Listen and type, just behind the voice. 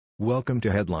Welcome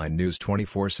to Headline News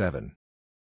 24/7.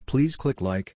 Please click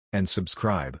like and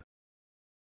subscribe.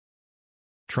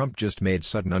 Trump just made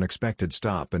sudden unexpected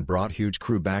stop and brought huge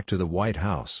crew back to the White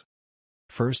House.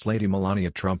 First Lady Melania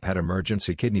Trump had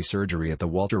emergency kidney surgery at the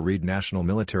Walter Reed National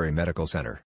Military Medical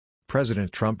Center.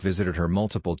 President Trump visited her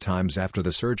multiple times after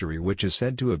the surgery, which is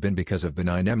said to have been because of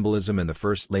benign embolism in the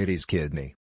First Lady's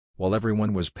kidney. While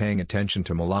everyone was paying attention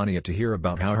to Melania to hear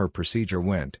about how her procedure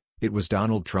went, it was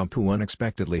Donald Trump who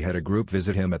unexpectedly had a group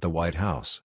visit him at the White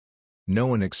House. No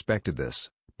one expected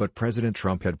this, but President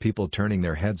Trump had people turning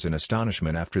their heads in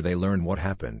astonishment after they learned what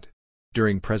happened.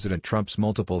 During President Trump's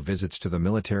multiple visits to the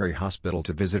military hospital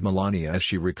to visit Melania as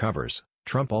she recovers,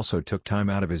 Trump also took time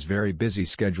out of his very busy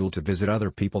schedule to visit other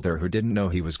people there who didn't know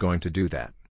he was going to do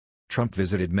that. Trump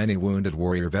visited many wounded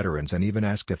warrior veterans and even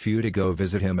asked a few to go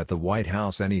visit him at the White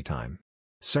House anytime.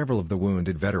 Several of the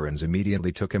wounded veterans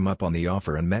immediately took him up on the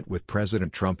offer and met with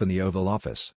President Trump in the Oval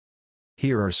Office.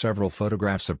 Here are several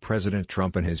photographs of President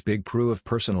Trump and his big crew of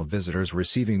personal visitors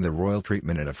receiving the royal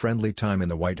treatment in a friendly time in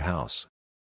the White House.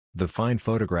 The fine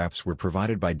photographs were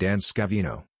provided by Dan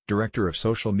Scavino, director of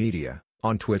social media,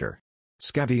 on Twitter.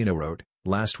 Scavino wrote,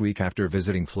 "Last week after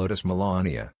visiting FLOTUS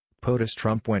Melania, POTUS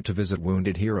Trump went to visit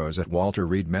wounded heroes at Walter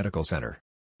Reed Medical Center.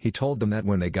 He told them that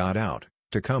when they got out,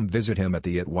 to come visit him at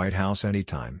the White House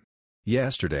anytime.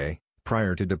 Yesterday,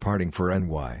 prior to departing for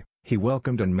NY, he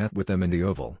welcomed and met with them in the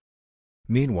Oval."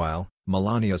 Meanwhile,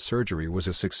 Melania's surgery was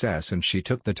a success and she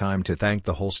took the time to thank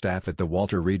the whole staff at the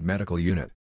Walter Reed Medical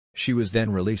Unit. She was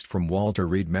then released from Walter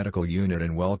Reed Medical Unit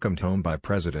and welcomed home by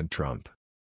President Trump.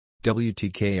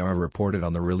 WTKR reported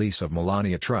on the release of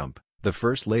Melania Trump. The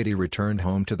First Lady returned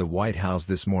home to the White House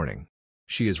this morning.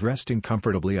 "She is resting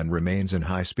comfortably and remains in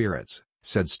high spirits,"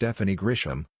 said Stephanie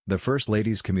Grisham, the First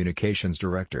Lady's communications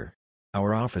director.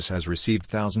 "Our office has received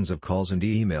thousands of calls and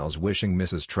emails wishing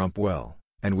Mrs. Trump well,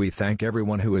 and we thank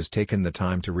everyone who has taken the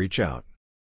time to reach out."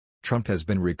 Trump has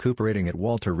been recuperating at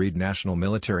Walter Reed National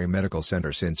Military Medical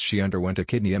Center since she underwent a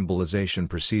kidney embolization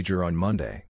procedure on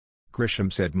Monday.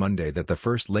 Grisham said Monday that the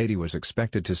First Lady was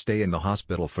expected to stay in the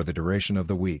hospital for the duration of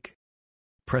the week.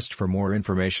 Pressed for more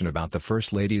information about the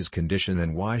First Lady's condition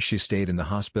and why she stayed in the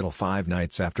hospital 5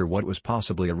 nights after what was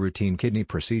possibly a routine kidney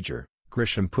procedure,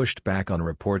 Grisham pushed back on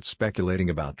reports speculating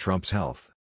about Trump's health.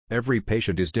 "Every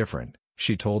patient is different,"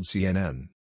 she told CNN.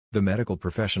 "The medical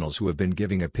professionals who have been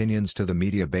giving opinions to the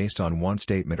media based on one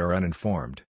statement are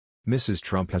uninformed. Mrs.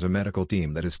 Trump has a medical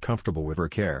team that is comfortable with her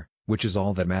care, which is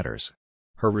all that matters.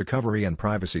 Her recovery and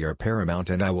privacy are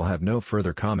paramount and I will have no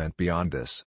further comment beyond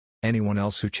this. Anyone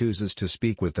else who chooses to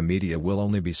speak with the media will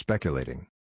only be speculating."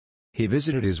 He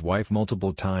visited his wife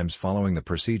multiple times following the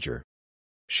procedure.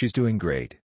 "She's doing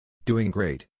great. Doing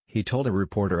great," he told a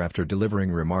reporter after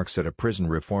delivering remarks at a prison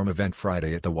reform event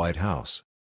Friday at the White House.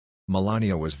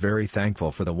 Melania was very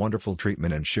thankful for the wonderful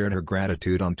treatment and shared her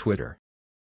gratitude on Twitter.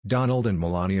 Donald and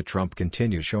Melania Trump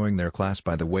continue showing their class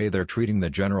by the way they're treating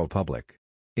the general public.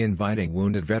 Inviting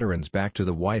wounded veterans back to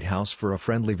the White House for a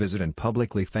friendly visit and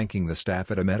publicly thanking the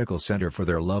staff at a medical center for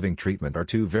their loving treatment are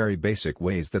two very basic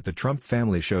ways that the Trump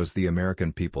family shows the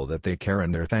American people that they care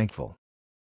and they're thankful.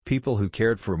 People who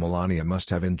cared for Melania must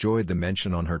have enjoyed the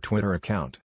mention on her Twitter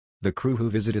account. The crew who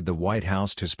visited the White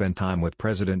House to spend time with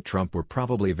President Trump were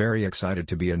probably very excited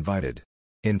to be invited.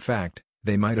 In fact,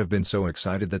 they might have been so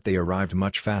excited that they arrived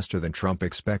much faster than Trump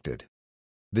expected.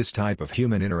 This type of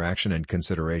human interaction and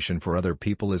consideration for other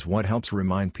people is what helps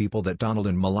remind people that Donald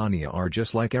and Melania are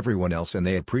just like everyone else and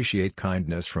they appreciate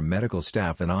kindness from medical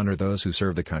staff and honor those who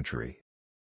serve the country.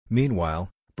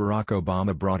 Meanwhile, Barack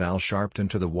Obama brought Al Sharpton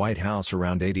to the White House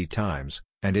around 80 times,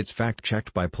 and it's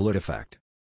fact-checked by PolitiFact.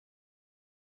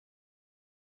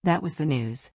 That was the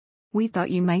news. We thought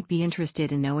you might be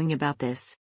interested in knowing about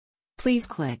this. Please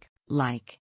click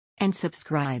like and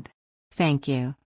subscribe. Thank you.